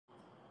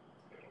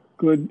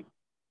Good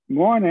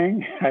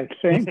morning, I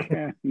think,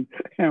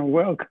 and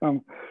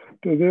welcome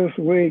to this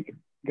week,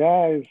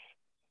 guys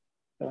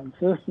and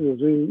sisters.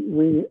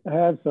 We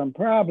had some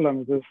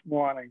problems this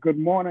morning. Good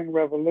morning,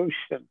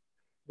 Revolution.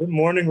 Good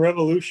morning,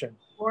 Revolution.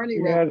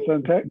 Morning, we had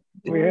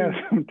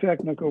some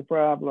technical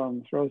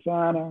problems.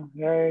 Rosanna,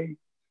 hey.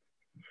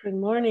 Good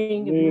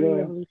morning. Good Nita, morning,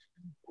 Revolution.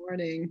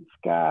 Morning.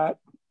 Scott.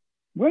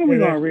 When are we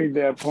going to read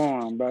that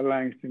poem by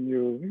Langston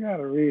Hughes? We got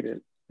to read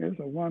it. It's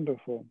a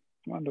wonderful.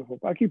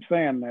 I keep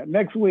saying that.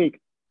 Next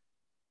week,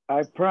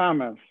 I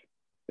promise,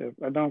 if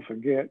I don't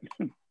forget,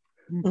 to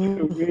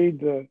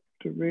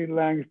read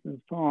Langston's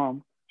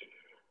poem.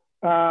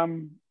 I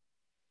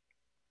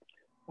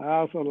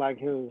also like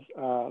his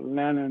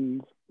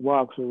Lenin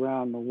Walks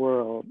Around the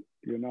World.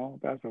 You know,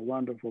 that's a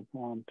wonderful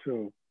poem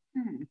too.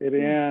 It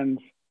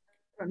ends.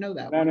 I don't know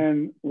that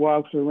Lenin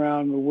walks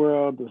around the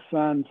world. The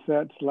sun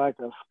sets like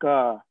a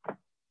scar.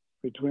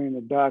 Between the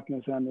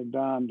darkness and the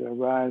dawn, there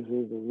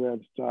rises a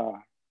red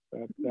star.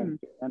 That's the end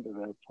of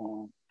that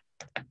poem.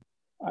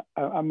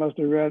 I must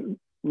have read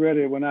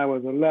it when I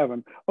was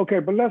 11. Okay,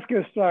 but let's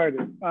get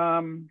started.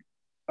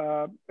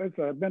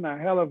 It's been a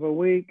hell of a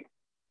week.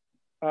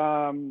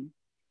 Scott,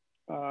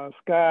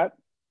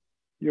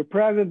 your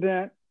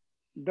president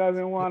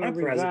doesn't want to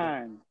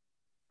resign.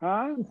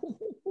 Huh?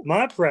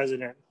 My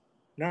president,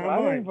 not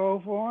mine. I didn't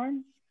vote for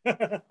him.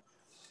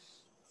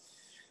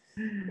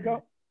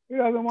 He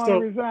doesn't want to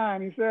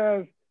resign. He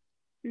says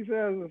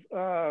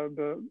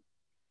the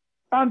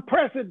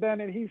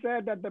unprecedented. He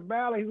said that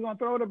he's going to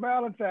throw the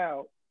ballots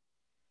out.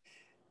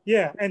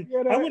 Yeah, and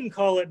I wouldn't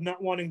call it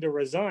not wanting to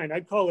resign.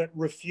 I'd call it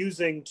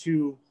refusing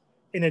to,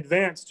 in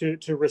advance,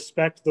 to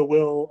respect the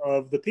will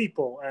of the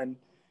people. And,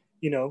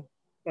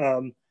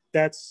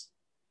 that's,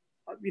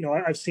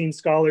 I've seen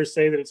scholars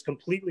say that it's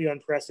completely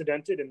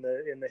unprecedented in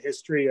the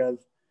history of,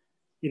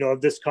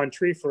 of this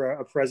country for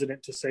a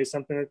president to say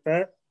something like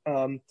that.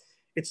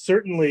 It's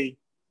certainly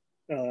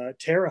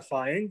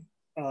terrifying.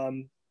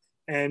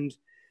 And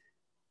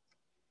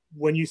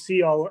when you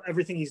see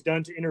everything he's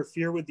done to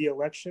interfere with the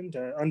election,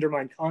 to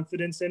undermine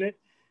confidence in it,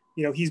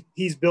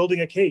 he's building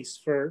a case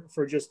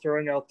for just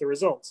throwing out the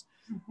results.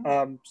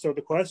 So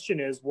the question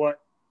is, what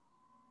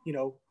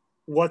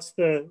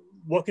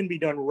can be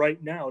done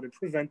right now to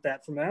prevent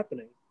that from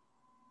happening?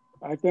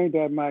 I think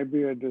that might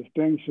be a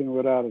distinction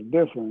without a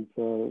difference,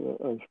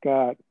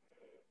 Scott.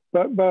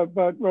 But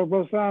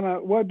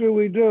Rosanna, what do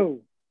we do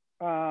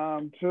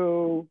in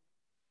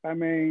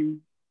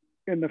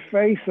the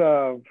face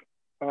of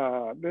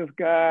this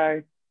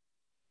guy?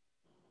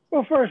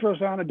 Well, first,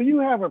 Rosanna, do you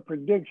have a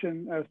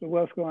prediction as to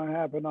what's going to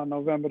happen on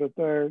November the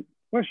 3rd?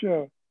 What's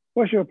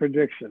your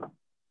prediction?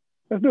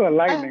 Let's do a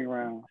lightning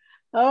round.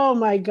 Oh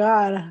my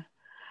God.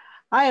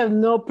 I have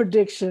no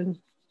prediction.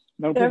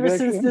 Ever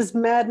since this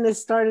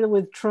madness started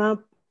with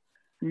Trump,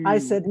 I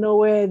said, no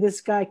way,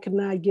 this guy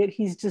cannot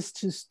he's just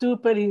too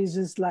stupid. He's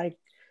just like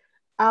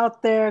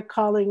out there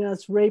calling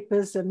us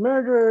rapists and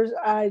murderers.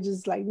 I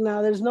just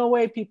no, there's no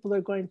way people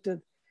are going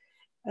to,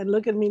 and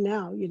look at me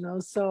now,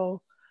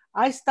 So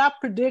I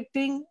stopped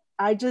predicting.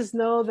 I just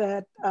know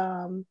that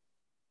I'm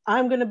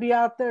going to be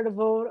out there to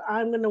vote.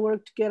 I'm going to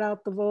work to get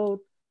out the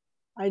vote.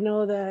 I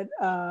know that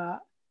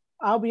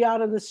I'll be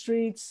out on the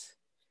streets.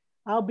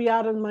 I'll be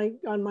out on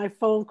my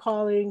phone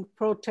calling,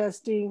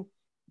 protesting,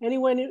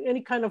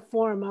 any kind of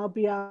forum. I'll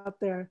be out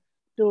there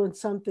doing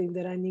something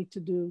that I need to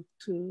do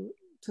to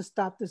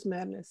stop this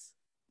madness.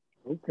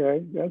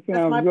 Okay, that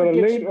sounds good.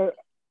 Anita,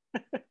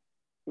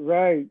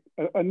 right.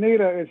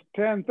 Anita, it's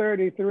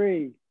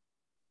 10:33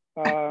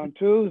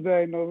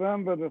 Tuesday,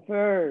 November the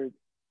 3rd.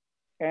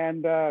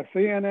 And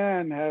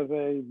CNN has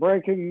a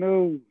breaking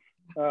news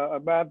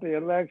about the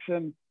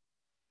election.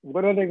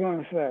 What are they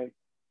going to say?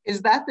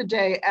 Is that the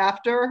day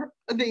after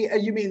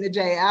you mean the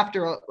day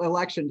after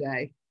election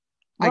day?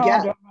 No, I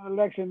guess.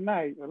 Election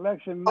night.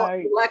 Election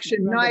night.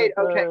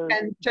 Okay.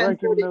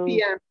 10:30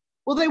 p.m.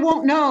 Well, they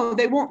won't know.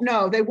 They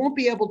won't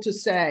be able to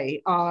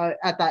say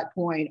at that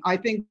point. I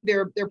think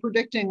they're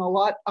predicting a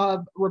lot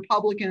of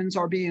Republicans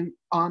are being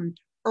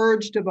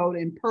urged to vote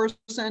in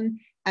person.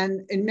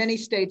 And in many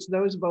states,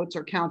 those votes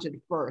are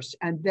counted first,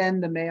 and then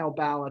the mail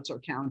ballots are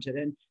counted.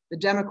 And the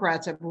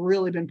Democrats have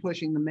really been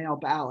pushing the mail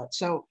ballot.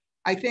 So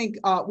I think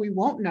we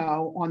won't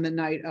know on the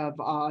night of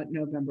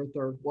November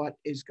 3rd what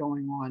is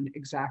going on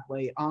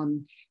exactly.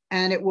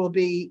 And it will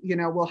be,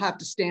 we'll have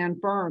to stand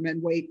firm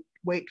and wait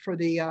for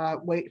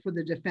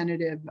the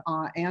definitive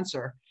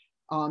answer,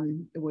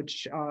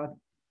 which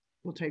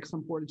will take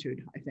some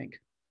fortitude, I think.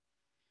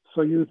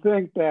 So you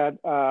think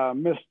that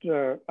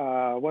Mr.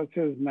 What's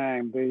his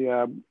name?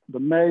 The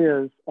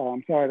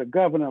the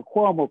governor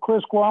Cuomo,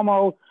 Chris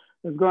Cuomo,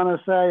 is going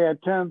to say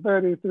at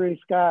 10:33,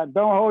 Scott,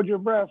 don't hold your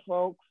breath,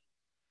 folks.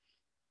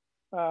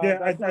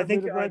 I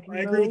think I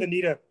agree with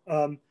Anita.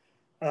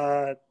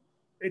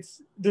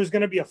 There's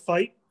going to be a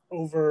fight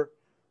over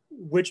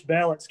which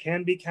ballots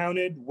can be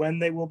counted, when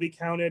they will be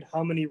counted,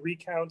 how many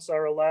recounts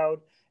are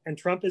allowed, and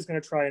Trump is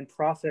going to try and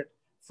profit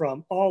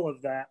from all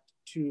of that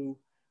to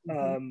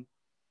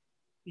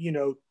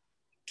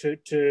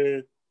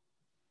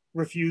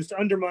refuse to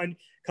undermine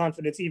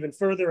confidence even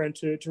further and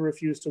to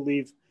refuse to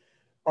leave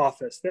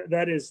office.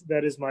 That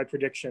is my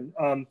prediction.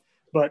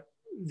 But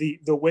the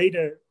way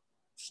to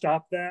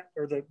stop that,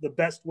 or the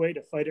best way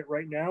to fight it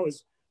right now,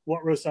 is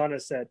what Rosanna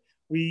said.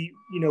 We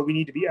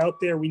need to be out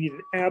there. We need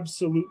an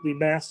absolutely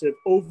massive,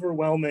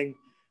 overwhelming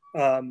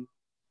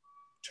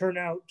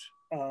turnout,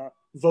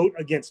 vote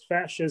against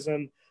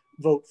fascism,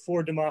 vote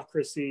for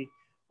democracy,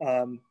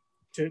 to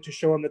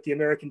show them that the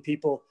American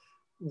people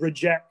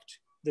reject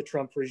the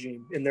Trump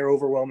regime in their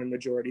overwhelming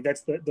majority.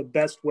 That's the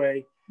best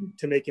way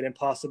to make it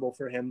impossible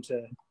for him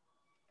to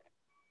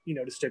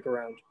stick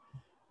around.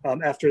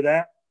 After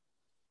that,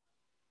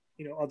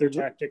 other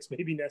tactics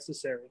may be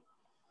necessary.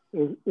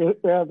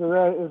 After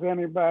that is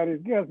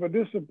anybody's guess, but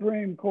this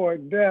Supreme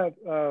Court death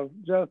of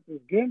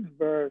Justice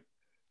Ginsburg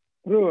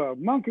threw a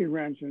monkey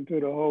wrench into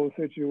the whole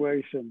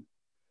situation.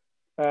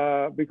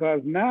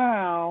 Because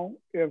now,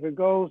 if it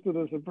goes to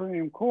the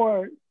Supreme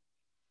Court,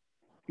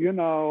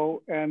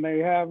 and they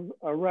have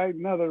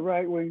another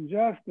right-wing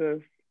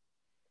justice,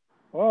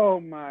 oh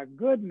my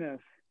goodness.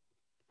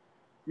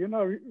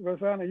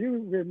 Rosanna,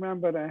 you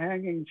remember the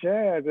Hanging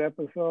Chad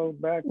episode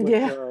back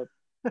with,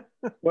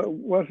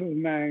 what's his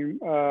name?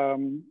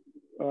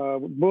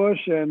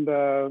 Bush and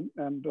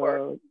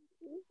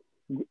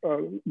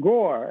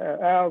Gore,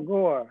 Al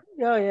Gore.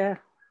 Oh, yeah.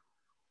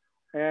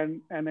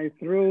 And they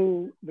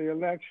threw the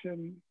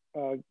election.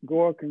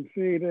 Gore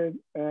conceded,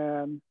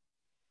 and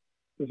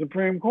the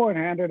Supreme Court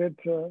handed it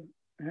to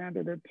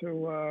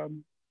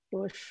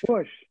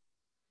Bush.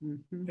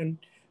 Mm-hmm. And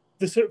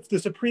the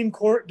Supreme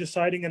Court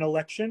deciding an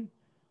election,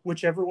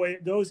 whichever way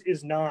it goes,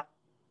 is not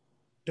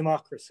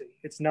democracy.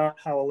 It's not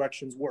how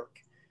elections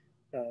work.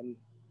 And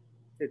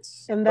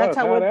that's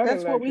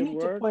that's what we need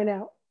to point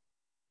out.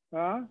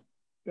 Huh?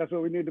 That's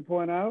what we need to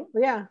point out?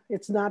 Yeah,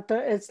 it's not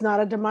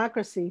a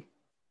democracy.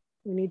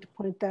 We need to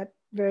point that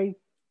very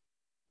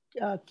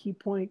key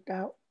point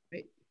out.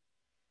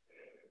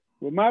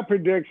 Well, my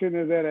prediction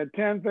is that at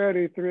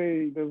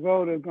 10:33, the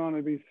vote is going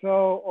to be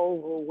so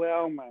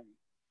overwhelming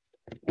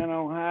in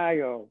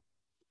Ohio,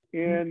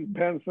 in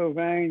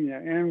Pennsylvania,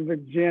 in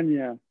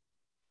Virginia,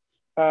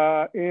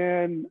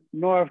 in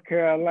North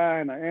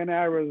Carolina, in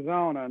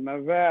Arizona,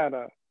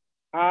 Nevada,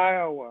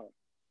 Iowa,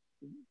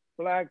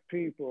 Black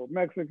people,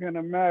 Mexican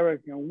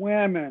American,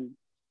 women,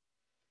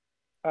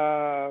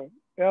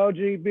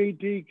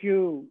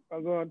 LGBTQ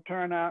are going to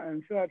turn out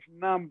in such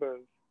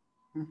numbers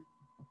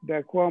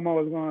that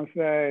Cuomo is going to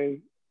say,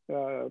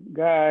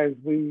 guys,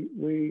 we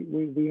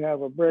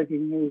have a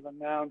breaking news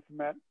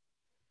announcement.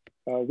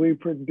 We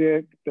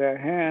predict that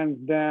hands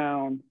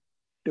down,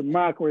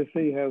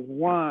 democracy has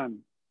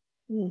won.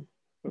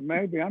 But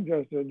maybe I'm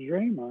just a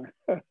dreamer.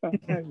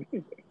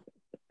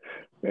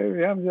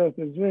 maybe I'm just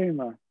a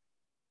dreamer.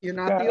 You're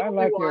not the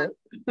only one.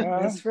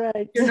 That's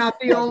right. You're not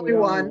the only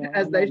one,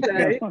 as they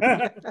say.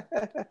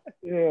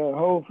 Yeah,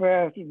 hold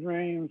fast to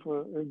dreams,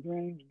 for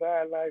dreams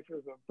die like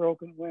as a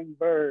broken winged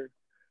bird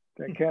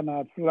that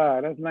cannot fly.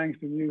 That's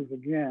Langston Hughes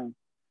again.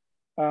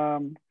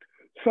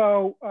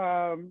 So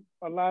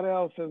a lot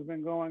else has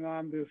been going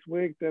on this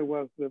week. There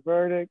was the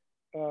verdict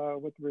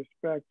with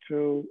respect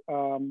to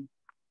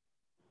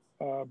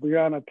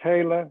Breonna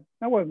Taylor.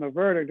 That wasn't a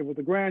verdict, it was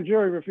the grand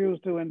jury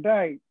refused to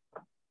indict.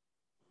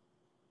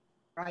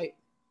 Right.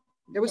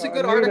 There was a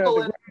good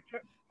article.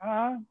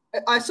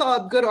 I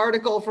saw a good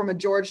article from a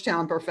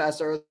Georgetown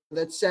professor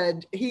that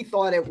said he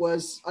thought it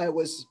was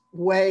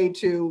way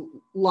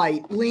too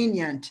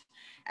lenient,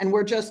 and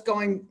we're just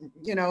going,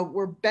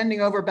 we're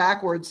bending over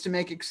backwards to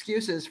make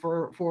excuses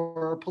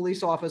for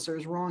police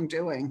officers'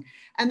 wrongdoing.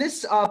 And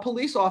this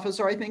police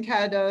officer, I think,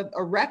 had a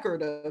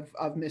record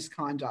of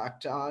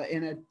misconduct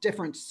in a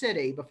different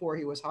city before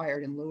he was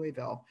hired in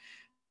Louisville.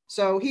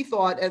 So he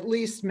thought at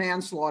least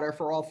manslaughter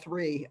for all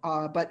three,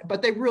 but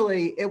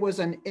it was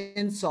an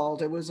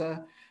insult. It was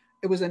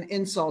an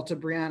insult to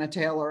Breonna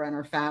Taylor and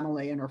her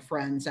family and her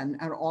friends and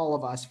all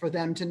of us for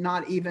them to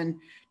not even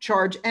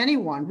charge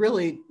anyone.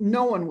 Really,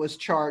 no one was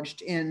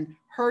charged in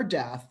her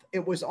death.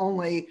 It was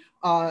only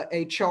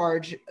a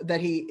charge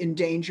that he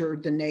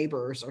endangered the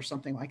neighbors or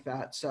something like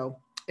that. So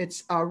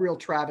it's a real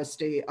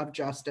travesty of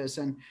justice,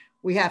 and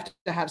we have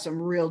to have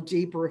some real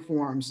deep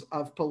reforms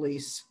of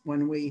police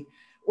when we.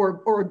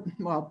 Or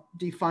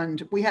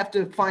defund. We have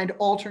to find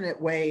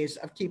alternate ways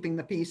of keeping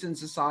the peace in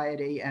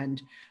society and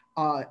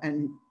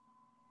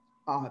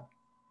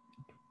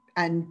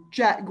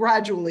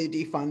gradually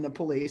defund the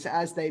police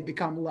as they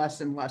become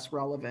less and less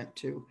relevant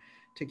to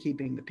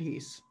keeping the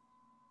peace.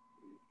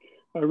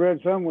 I read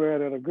somewhere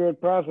that a good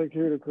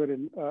prosecutor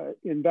could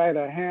indict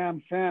a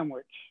ham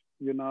sandwich.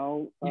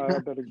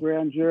 That the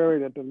grand jury,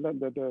 that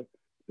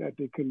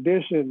the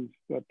conditions,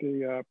 that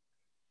the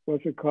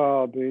what's it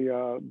called?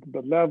 The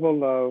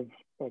level of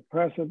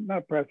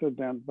not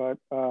precedent, but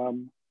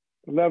the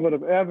level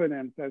of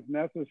evidence that's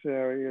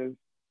necessary is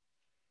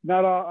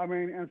not all. I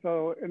mean, and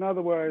so in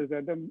other words,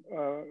 that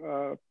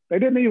they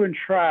didn't even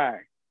try.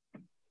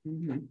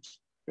 Mm-hmm.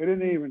 They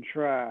didn't even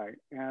try,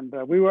 and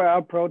we were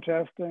out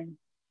protesting,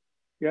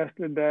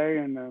 yesterday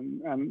and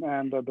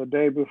the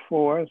day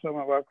before. Some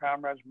of our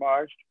comrades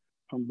marched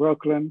from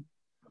Brooklyn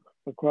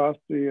across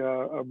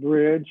the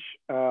bridge.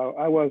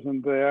 I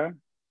wasn't there.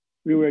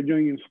 We were at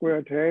Union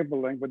Square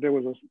tabling, but there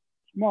was a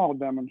small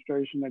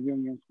demonstration at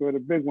Union Square. The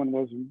big one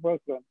was in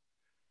Brooklyn.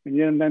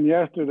 And then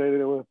yesterday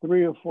there were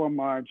 3 or 4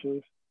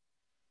 marches.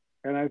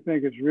 And I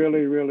think it's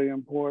really, really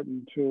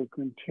important to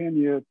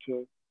continue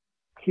to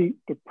keep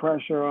the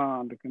pressure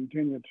on, to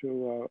continue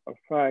to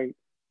fight.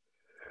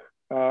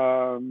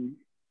 I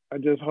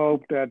just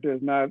hope that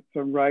there's not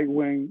some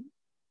right-wing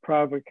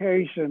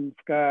provocation,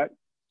 Scott.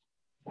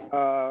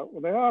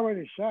 Well, they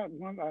already shot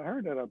one. I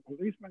heard that a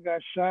policeman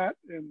got shot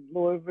in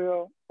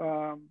Louisville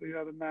the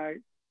other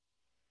night.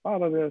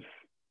 All of this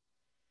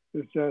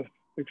is just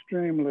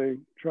extremely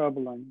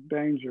troubling,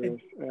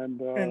 dangerous,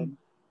 and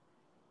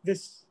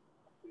this,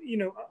 you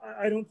know,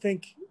 I don't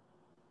think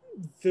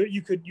that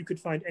you could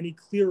find any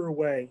clearer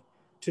way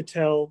to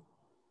tell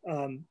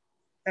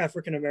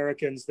African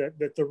Americans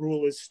that the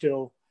rule is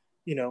still,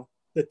 you know,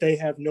 that they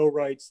have no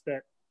rights,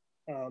 that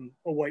a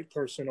white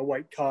person, a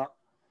white cop,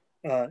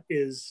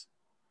 is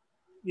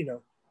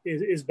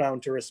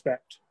bound to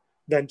respect,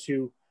 than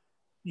to,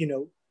 you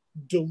know,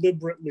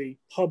 deliberately,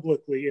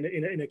 publicly,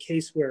 in a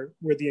case where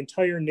the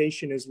entire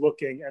nation is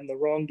looking and the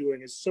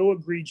wrongdoing is so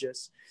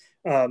egregious,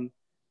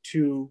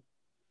 to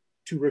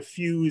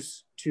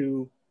refuse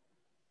to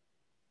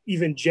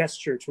even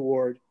gesture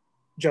toward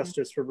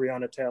justice for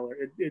Breonna Taylor.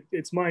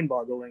 It's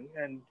mind-boggling,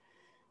 and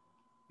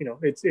you know,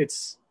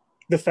 it's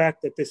the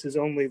fact that this is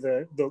only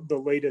the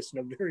latest in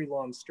a very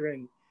long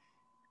string.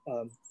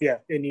 Yeah,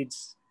 it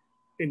needs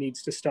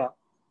to stop,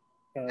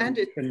 and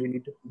we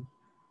need to.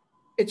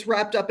 It's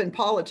wrapped up in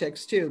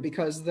politics too,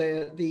 because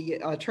the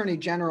Attorney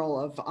General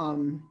of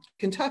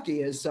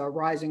Kentucky is a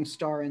rising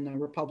star in the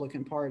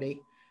Republican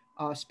Party.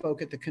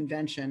 Spoke at the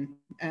convention,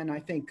 and I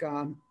think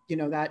you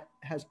know, that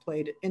has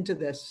played into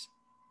this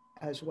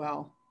as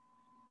well.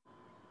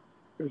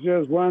 It's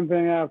just one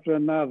thing after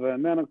another,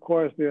 and then of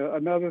course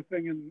another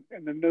thing in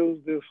the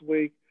news this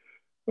week.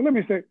 Well, let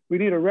me say, we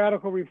need a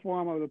radical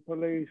reform of the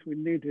police. We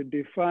need to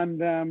defund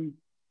them,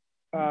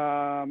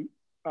 and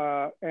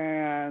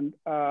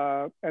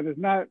it's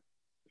not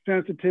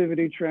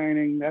sensitivity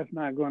training. That's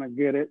not going to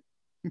get it.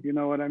 You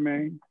know what I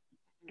mean?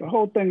 The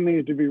whole thing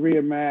needs to be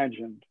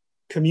reimagined.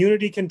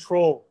 Community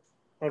control.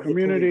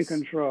 Community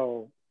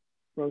control.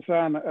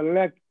 Rosanna,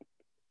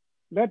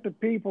 let the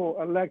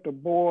people elect a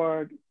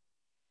board,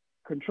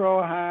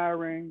 control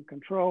hiring,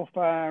 control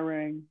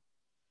firing.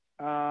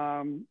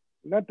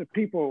 Let the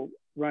people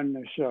run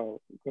the show,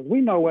 because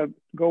we know what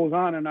goes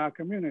on in our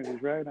communities,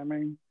 right? I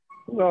mean,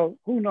 so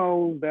who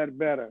knows that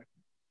better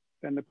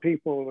than the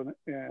people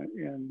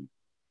in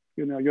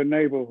you know, your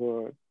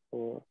neighborhood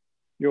or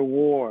your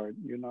ward?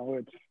 You know,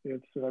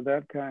 it's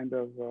that kind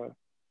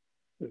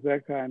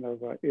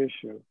of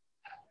issue.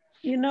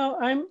 You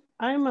know,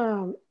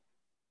 I'm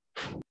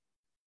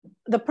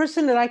the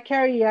person that I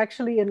carry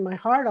actually in my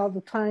heart all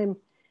the time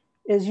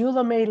is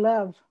Eula May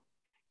Love.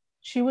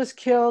 She was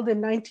killed in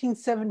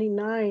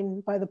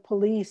 1979 by the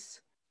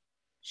police.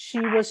 She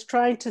was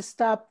trying to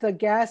stop the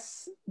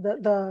gas, I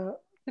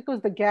think it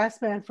was the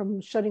gas man from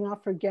shutting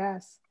off her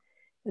gas,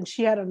 and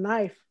she had a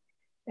knife,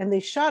 and they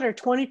shot her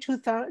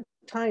 22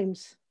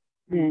 times.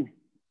 Mm.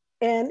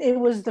 And it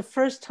was the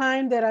first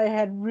time that I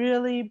had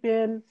really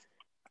been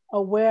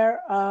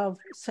aware of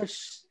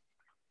such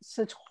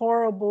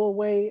horrible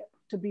way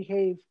to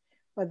behave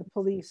by the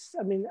police.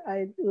 I mean,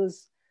 it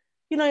was,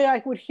 you know,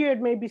 I would hear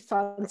it maybe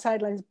on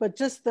sidelines, but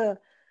just the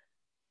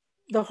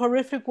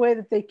horrific way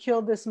that they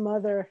killed this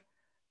mother.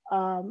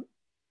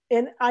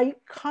 And I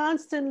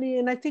constantly,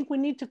 and I think we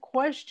need to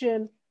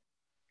question,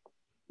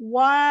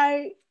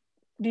 why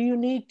do you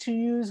need to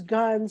use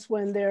guns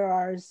when there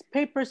are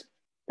pepper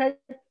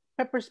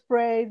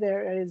spray,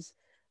 there is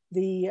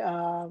the,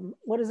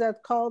 what is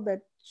that called?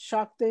 That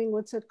shock thing,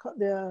 what's it called?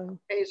 The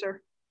taser.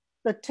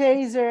 The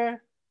taser.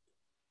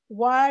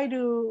 Why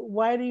do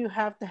you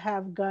have to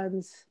have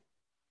guns?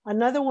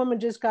 Another woman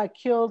just got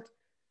killed.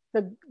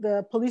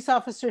 The police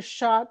officer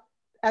shot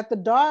at the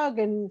dog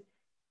and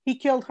he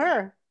killed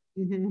her.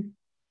 Mm-hmm.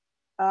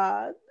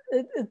 I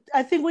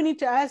think we need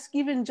to ask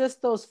even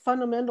just those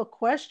fundamental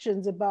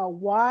questions about,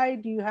 why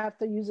do you have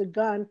to use a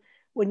gun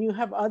when you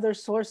have other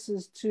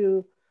sources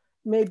to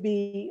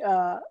maybe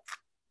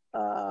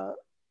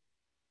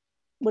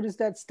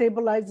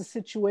stabilize the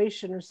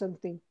situation or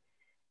something.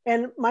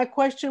 And my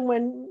question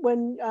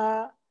when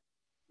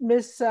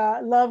Miss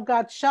Love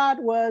got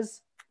shot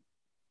was,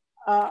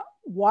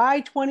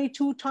 why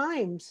 22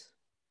 times?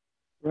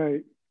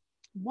 Right.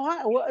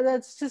 Why? Well,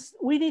 that's just,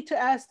 we need to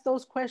ask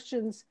those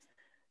questions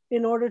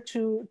in order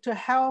to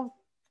have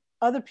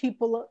other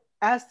people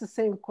ask the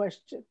same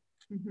question.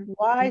 Mm-hmm.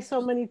 Why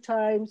so many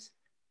times?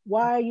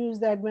 Why use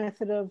that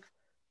method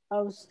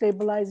of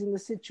stabilizing the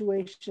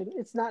situation?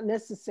 It's not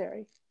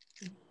necessary.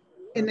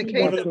 In the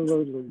case of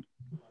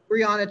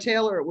Breonna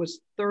Taylor, it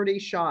was 30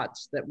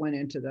 shots that went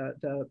into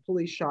the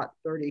police shot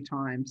 30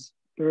 times.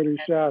 30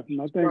 shots,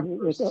 and I think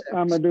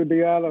Amadou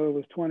Diallo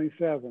was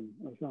 27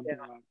 or something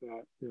like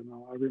that. You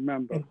know, I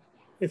remember.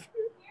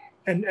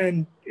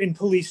 And in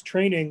police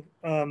training,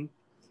 on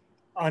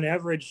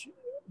average,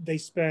 they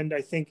spend,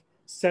 I think,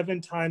 7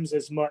 times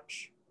as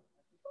much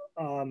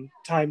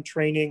time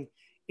training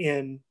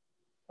in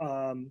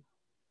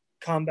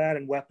combat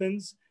and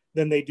weapons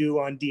than they do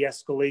on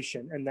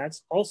de-escalation, and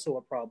that's also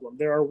a problem.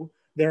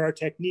 There are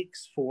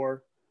techniques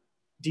for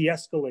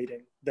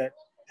de-escalating that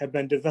have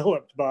been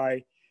developed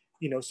by,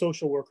 you know,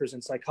 social workers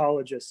and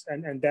psychologists,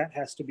 and that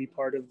has to be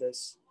part of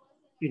this,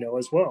 you know,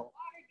 as well.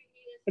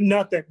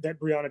 Not that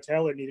Breonna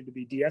Taylor needed to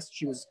be de-escalated.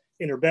 She was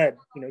in her bed,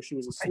 you know, she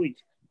was asleep.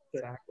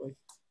 Exactly.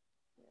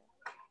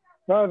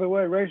 By the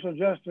way, racial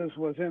justice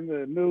was in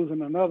the news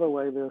in another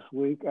way this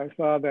week. I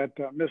saw that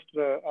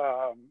Mr.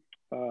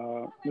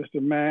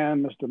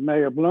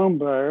 Mayor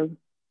Bloomberg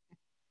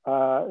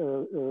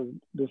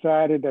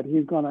decided that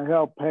he's going to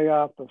help pay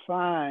off the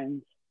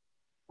fines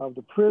of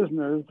the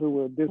prisoners who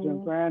were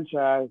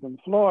disenfranchised in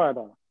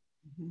Florida.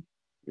 Mm-hmm.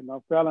 You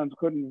know, felons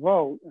couldn't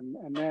vote.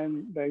 And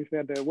then they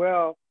said that,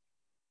 well,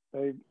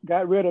 they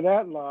got rid of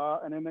that law.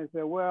 And then they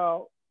said,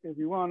 well, if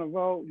you want to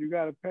vote, you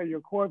got to pay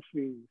your court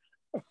fees.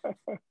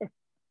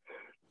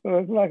 So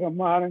it's like a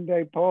modern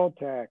day poll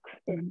tax.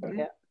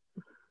 Yeah.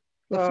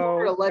 The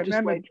Florida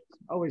legislature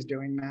is always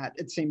doing that,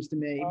 it seems to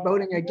me,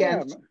 voting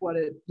against what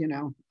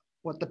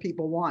the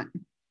people want.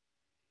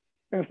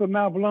 And so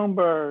now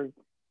Bloomberg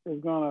is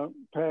going to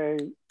pay.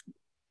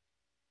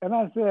 And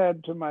I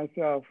said to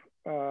myself,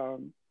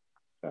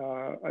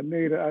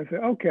 Anita, I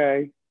said,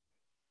 okay,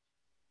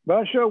 but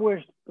I sure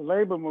wish the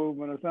labor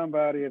movement or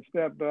somebody had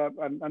stepped up.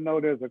 I know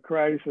there's a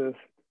crisis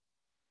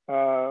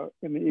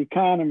in the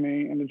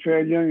economy and the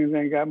trade unions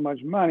ain't got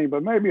much money,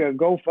 but maybe a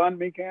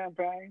GoFundMe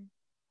campaign.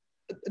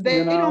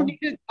 They don't need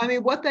it. I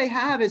mean, what they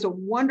have is a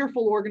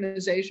wonderful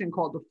organization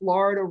called the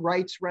Florida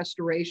Rights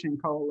Restoration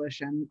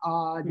Coalition.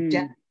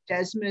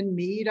 Desmond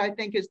Meade, I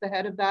think, is the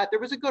head of that. There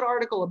was a good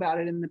article about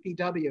it in the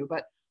PW,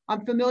 but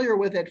I'm familiar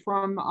with it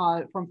from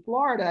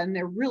Florida, and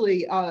they're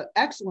really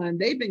excellent.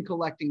 They've been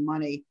collecting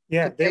money.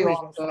 Yeah, they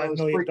raised $5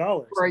 million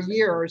for a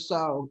year or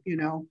so, you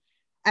know,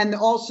 and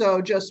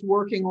also just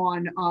working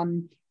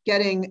on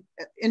getting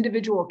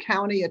individual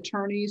county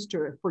attorneys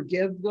to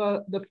forgive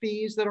the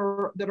fees that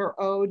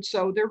are owed.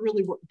 So they're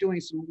really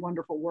doing some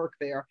wonderful work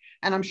there.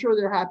 And I'm sure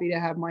they're happy to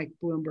have Mike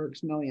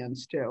Bloomberg's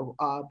millions too,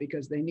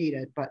 because they need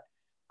it. But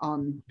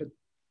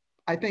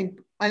I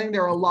think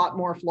there are a lot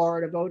more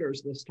Florida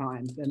voters this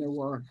time than there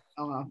were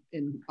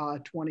in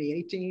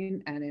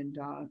 2018 and in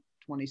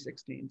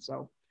 2016.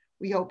 So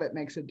we hope it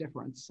makes a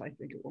difference. I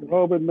think it will. I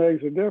hope it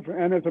makes a difference.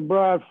 And it's a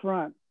broad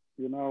front.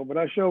 You know, but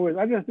I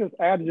guess this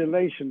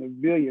adulation of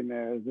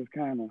billionaires is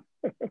kind of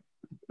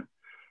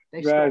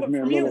drives me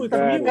a little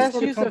bad. The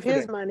best use of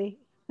his money.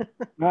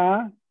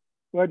 Huh?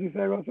 What'd you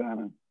say,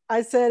 Rosanna?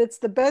 I said it's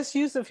the best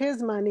use of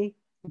his money.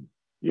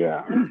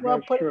 Yeah, well,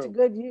 put it to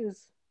good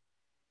use.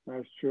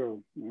 That's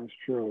true. That's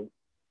true.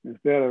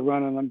 Instead of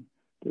running them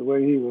the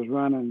way he was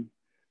running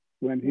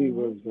when he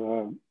was,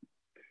 of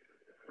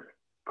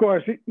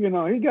course, he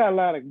got a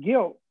lot of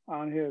guilt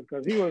on his,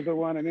 because he was the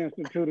one that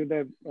instituted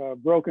that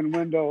broken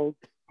window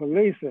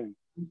policing,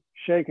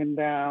 shaking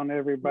down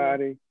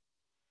everybody.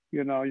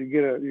 You know, you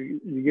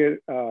get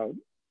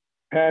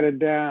patted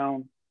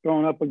down,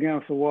 thrown up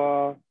against the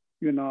wall.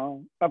 You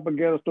know, up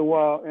against the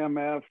wall,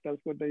 MF.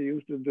 That's what they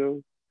used to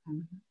do.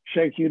 Mm-hmm.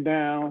 Shake you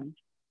down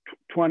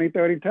 20,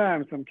 30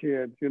 times. Some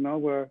kids, you know,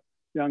 were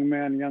young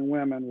men, young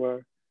women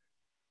were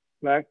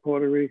Black,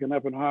 Puerto Rican,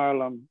 up in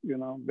Harlem. You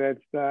know,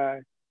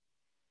 Bed-Stuy,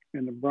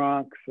 in the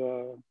Bronx.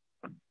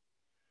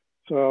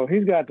 So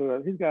he's got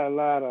a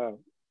lot of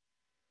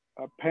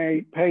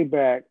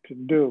payback to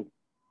do.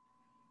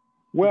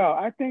 Well,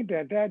 I think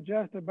that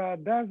just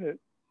about does it.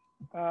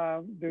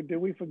 Did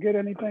we forget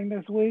anything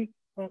this week?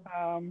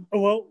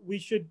 Well, we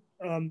should,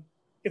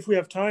 if we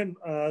have time,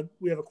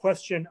 we have a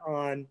question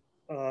on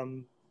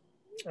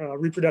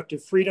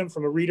reproductive freedom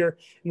from a reader.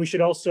 And we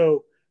should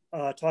also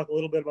talk a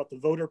little bit about the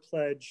voter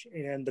pledge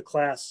and the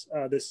class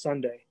this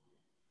Sunday.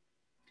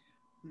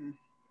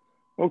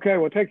 Okay,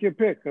 well, take your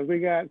pick, because we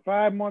got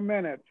 5 more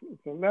minutes.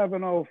 It's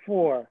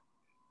 11:04.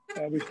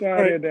 We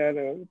started at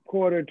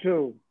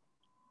 1:45.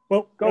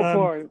 Well, go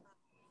for it.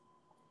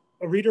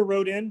 A reader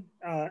wrote in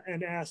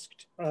and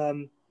asked,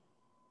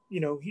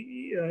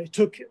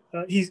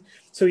 he's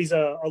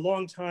a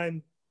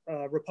longtime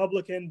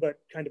Republican, but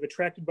kind of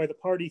attracted by the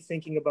party,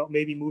 thinking about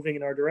maybe moving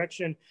in our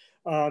direction,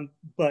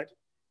 but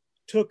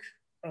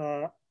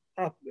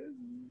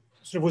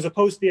was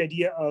opposed to the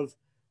idea of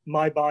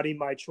my body,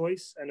 my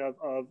choice, and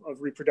of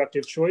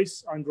reproductive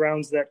choice, on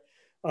grounds that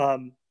a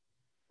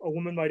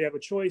woman might have a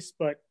choice,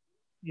 but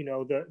you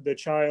know, the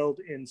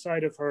child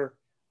inside of her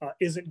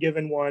isn't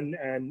given one,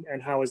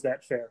 and how is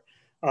that fair?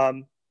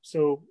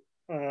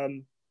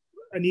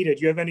 Anita, do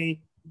you have any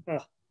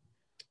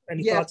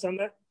thoughts on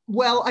that?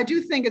 Well, I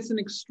do think it's an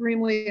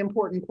extremely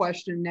important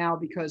question now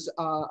because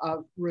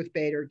of Ruth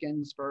Bader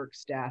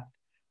Ginsburg's death.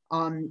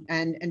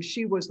 And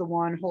she was the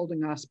one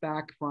holding us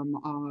back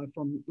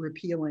from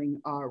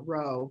repealing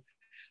Roe.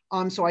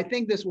 So I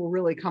think this will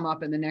really come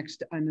up in the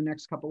next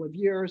couple of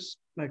years,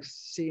 like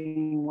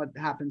seeing what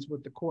happens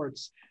with the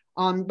courts.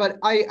 But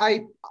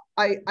I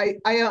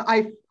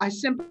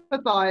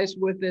sympathize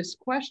with this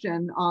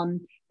question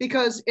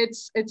because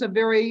it's a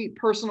very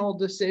personal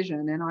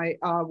decision. And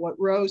what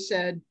Roe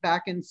said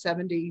back in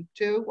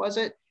 '72, was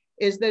it,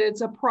 is that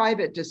it's a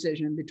private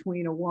decision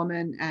between a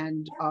woman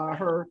and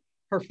her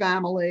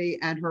family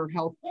and her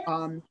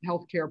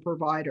healthcare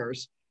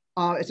providers.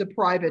 It's a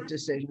private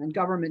decision, and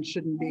government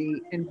shouldn't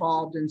be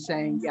involved in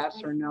saying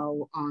yes or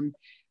no.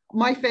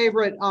 My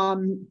favorite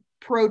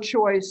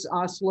pro-choice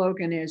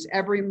slogan is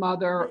 "Every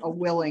mother a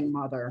willing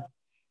mother,"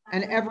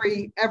 and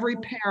every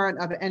parent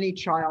of any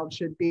child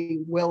should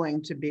be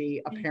willing to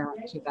be a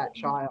parent to that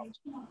child.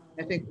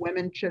 I think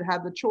women should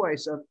have the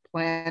choice of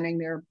planning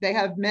they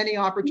have many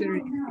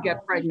opportunities to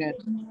get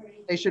pregnant.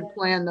 They should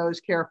plan those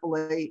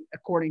carefully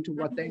according to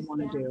what they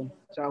want to do.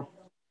 So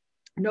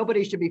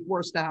nobody should be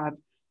forced to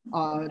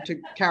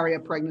carry a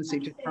pregnancy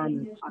to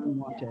term that's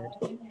unwanted.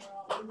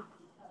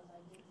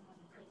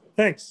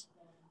 Thanks.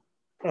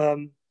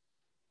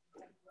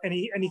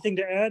 Anything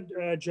to add,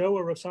 Joe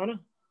or Rosanna?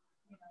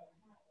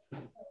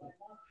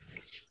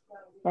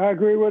 I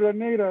agree with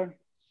Anita.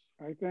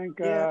 I think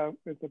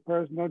it's a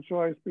personal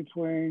choice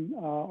between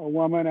a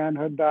woman and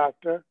her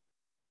doctor.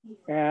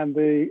 And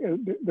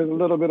there's a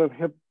little bit of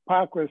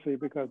hypocrisy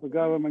because the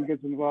government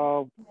gets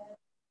involved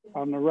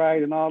on the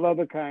right and all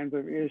other kinds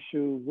of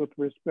issues with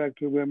respect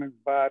to women's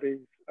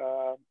bodies,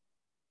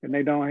 and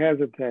they don't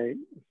hesitate.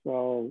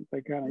 So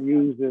they kind of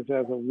use this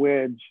as a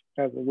wedge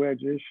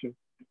issue.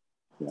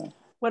 Yeah.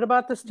 What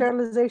about the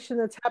sterilization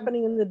that's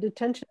happening in the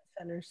detention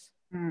centers?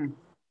 Mm.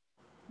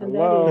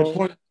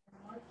 Hello.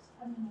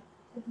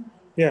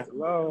 Yeah.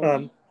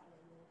 Hello.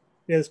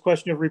 This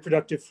question of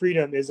reproductive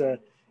freedom is a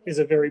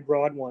very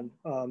broad one.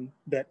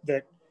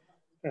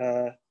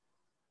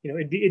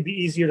 It'd be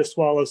easier to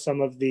swallow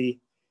some of the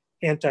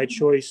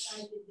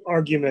anti-choice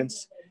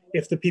arguments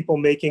if the people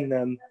making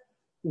them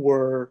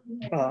were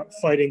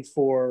fighting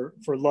for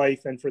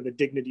life and for the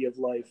dignity of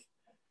life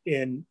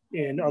in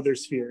other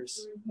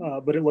spheres.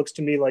 But it looks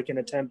to me like an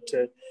attempt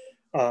to,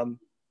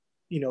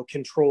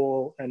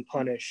 control and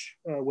punish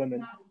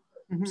women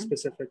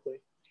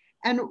specifically.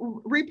 And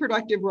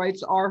reproductive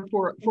rights are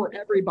for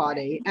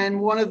everybody.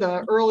 And one of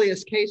the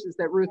earliest cases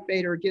that Ruth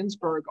Bader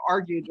Ginsburg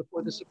argued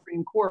before the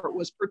Supreme Court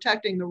was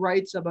protecting the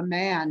rights of a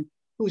man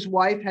whose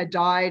wife had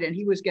died and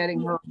he was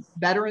getting her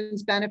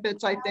veterans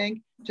benefits, I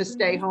think, to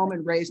stay home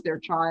and raise their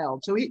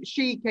child. So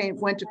she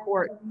went to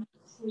court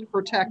to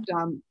protect,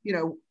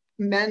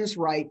 men's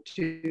right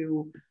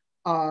to,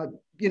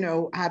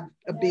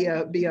 be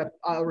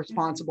a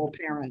responsible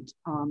parent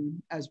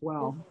as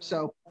well.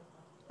 So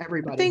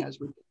everybody has.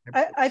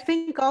 I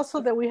think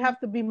also that we have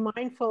to be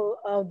mindful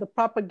of the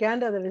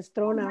propaganda that is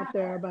thrown out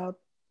there about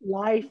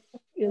life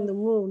in the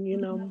womb.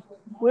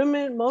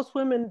 Most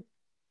women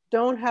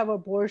don't have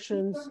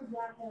abortions,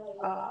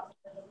 at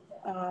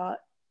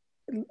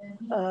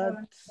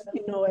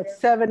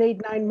 7,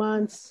 8, 9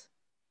 months,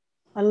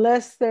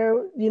 unless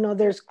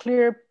there's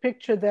clear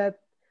picture that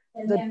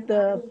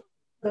the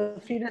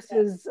fetus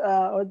is,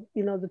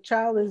 the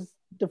child is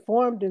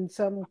deformed in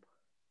some,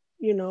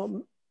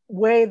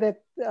 way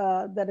that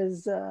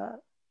is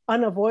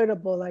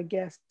unavoidable, I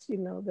guess.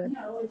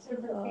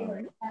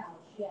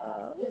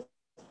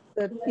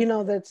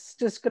 That's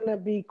just going to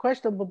be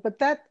questionable. But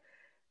that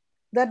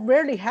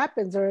rarely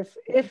happens, or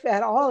if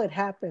at all it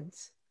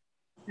happens.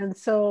 And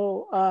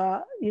so,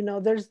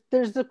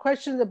 there's the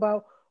questions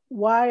about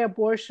why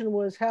abortion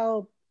was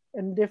held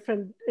in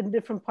different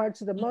parts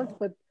of the month,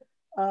 but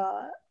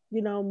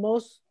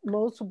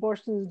most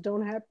abortions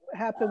don't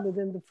happen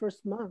within the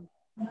first month.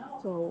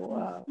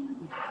 So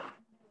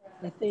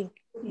I think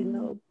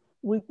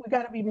we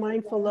got to be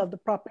mindful of the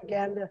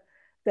propaganda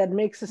that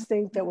makes us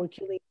think that we're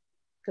killing,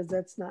 because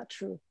that's not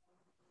true.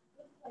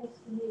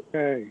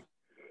 Okay,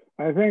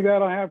 I think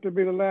that'll have to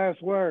be the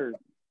last word.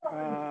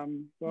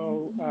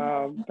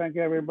 Thank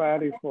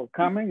everybody for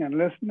coming and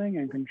listening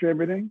and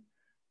contributing.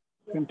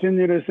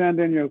 Continue to send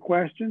in your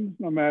questions,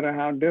 no matter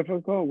how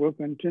difficult. We'll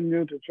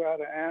continue to try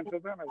to answer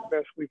them as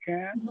best we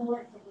can.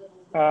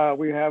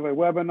 We have a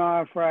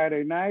webinar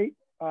Sunday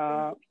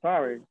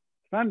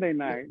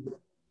night.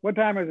 What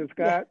time is it,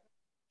 Scott?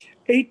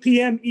 8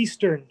 p.m.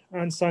 Eastern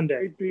on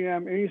Sunday. 8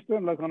 p.m.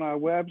 Eastern. Look on our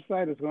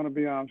website. It's going to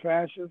be on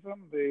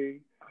fascism. The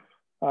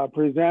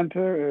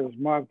presenter is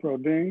Mark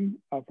Brodin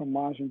from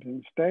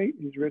Washington State.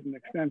 He's written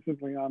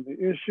extensively on the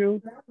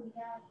issue.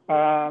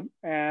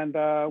 And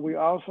we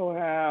also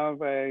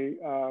have a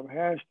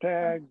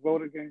hashtag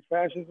Vote Against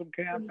Fascism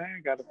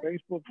campaign. Got a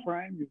Facebook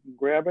frame. You can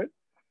grab it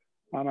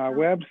on our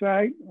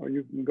website, or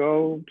you can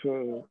go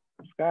to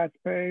Scott's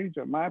page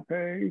or my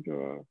page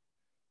or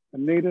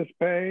Anita's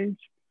page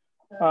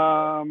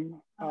or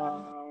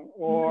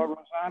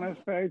Rosanna's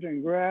page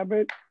and grab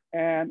it.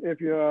 And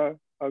if you're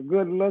a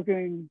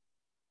good-looking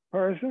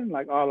person,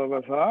 like all of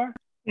us are,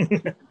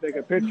 take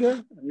a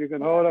picture and you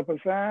can hold up a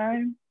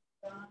sign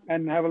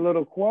and have a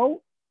little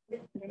quote,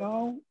 you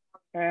know,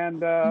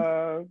 and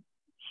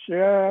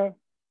share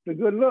the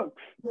good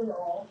looks,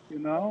 you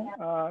know,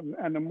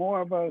 and the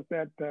more of us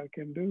that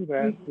can do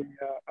that,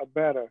 the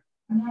better.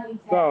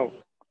 So,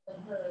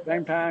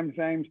 same time,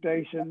 same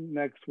station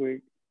next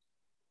week.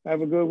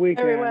 Have a good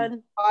weekend.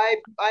 Everyone.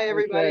 Bye,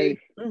 everybody.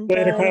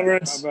 Later,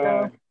 comrades.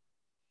 Bye-bye.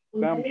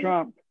 Dumb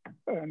Trump,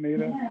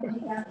 Anita.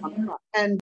 And